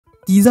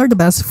These are the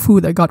best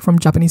food I got from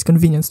Japanese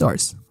convenience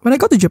stores. When I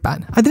got to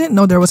Japan, I didn't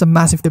know there was a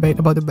massive debate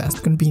about the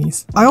best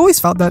convenience. I always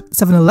felt that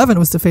 7-Eleven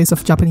was the face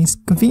of Japanese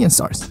convenience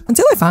stores,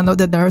 until I found out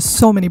that there are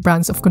so many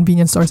brands of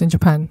convenience stores in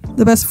Japan.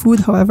 The best food,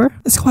 however,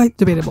 is quite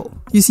debatable.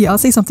 You see, I'll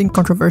say something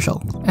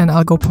controversial, and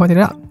I'll go point it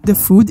out. The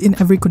food in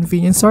every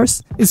convenience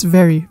stores is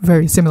very,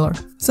 very similar.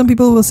 Some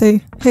people will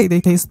say, hey,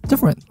 they taste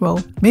different. Well,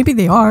 maybe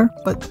they are,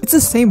 but it's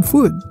the same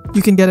food.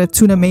 You can get a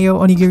tuna mayo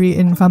onigiri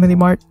in Family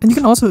Mart, and you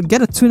can also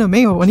get a tuna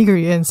mayo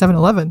onigiri in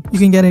 7-Eleven. You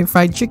can get a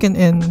fried chicken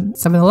in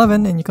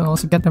 7-Eleven, and you can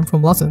also get them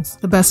from Lawson's.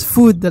 The best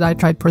food that I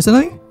tried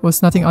personally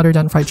was nothing other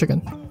than fried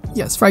chicken.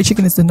 Yes, fried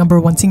chicken is the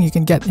 #1 thing you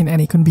can get in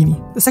any conveni.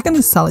 The second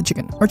is salad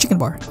chicken, or chicken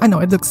bar. I know,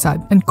 it looks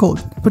sad and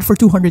cold, but for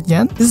 200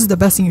 yen, this is the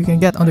best thing you can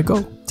get on the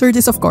go. Third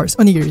is, of course,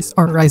 onigiris,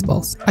 or rice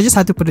balls. I just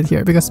had to put it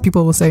here because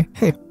people will say,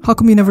 hey, how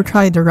come you never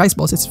tried the rice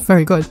balls? It's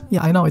very good.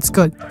 Yeah, I know, it's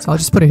good, so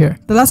I'll just put it here.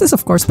 The last is,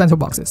 of course, bento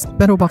boxes.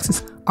 Bento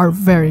boxes are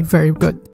very, very good.